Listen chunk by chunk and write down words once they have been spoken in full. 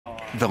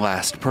The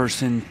last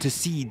person to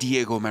see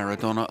Diego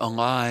Maradona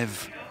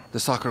alive. The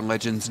soccer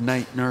legend's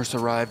night nurse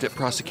arrived at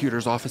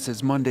prosecutors'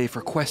 offices Monday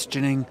for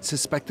questioning,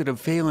 suspected of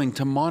failing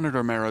to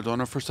monitor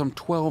Maradona for some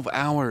 12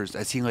 hours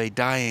as he lay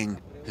dying.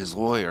 His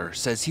lawyer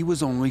says he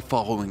was only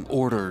following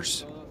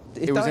orders.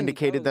 It was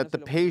indicated that the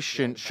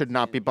patient should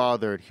not be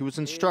bothered. He was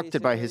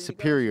instructed by his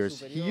superiors.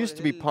 He used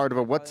to be part of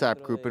a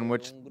WhatsApp group in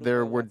which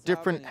there were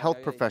different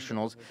health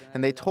professionals,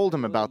 and they told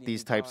him about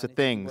these types of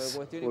things.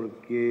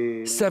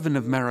 7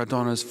 of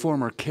Maradona's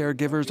former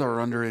caregivers are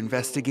under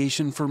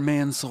investigation for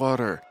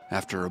manslaughter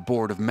after a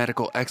board of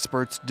medical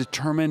experts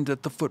determined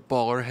that the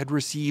footballer had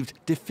received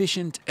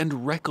deficient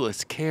and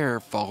reckless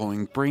care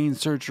following brain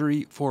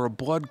surgery for a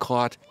blood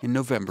clot in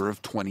November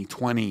of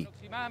 2020.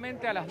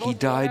 He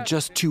died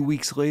just 2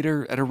 weeks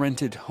later at a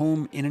rented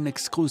home in an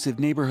exclusive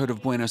neighborhood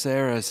of Buenos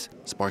Aires,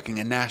 sparking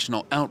a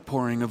national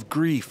outpouring of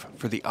grief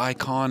for the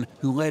icon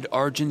who led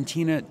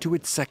Argentina to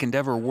its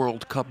second-ever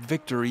World Cup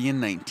victory in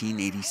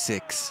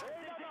 1986.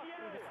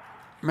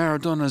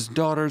 Maradona's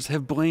daughters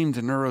have blamed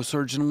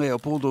neurosurgeon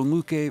Leopoldo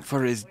Luque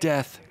for his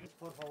death.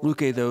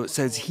 Luque, though,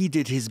 says he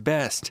did his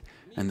best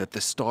and that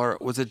the star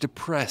was a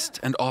depressed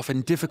and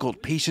often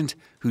difficult patient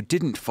who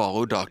didn't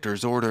follow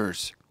doctors'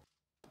 orders.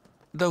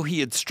 Though he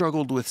had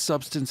struggled with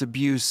substance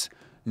abuse,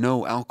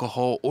 no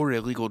alcohol or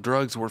illegal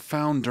drugs were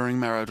found during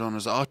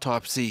Maradona's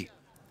autopsy.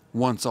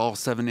 Once all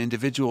 7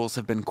 individuals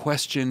have been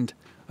questioned,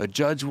 a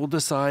judge will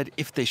decide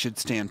if they should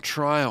stand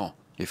trial.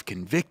 If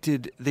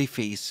convicted, they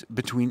face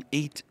between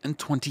 8 and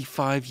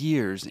 25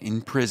 years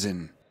in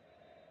prison.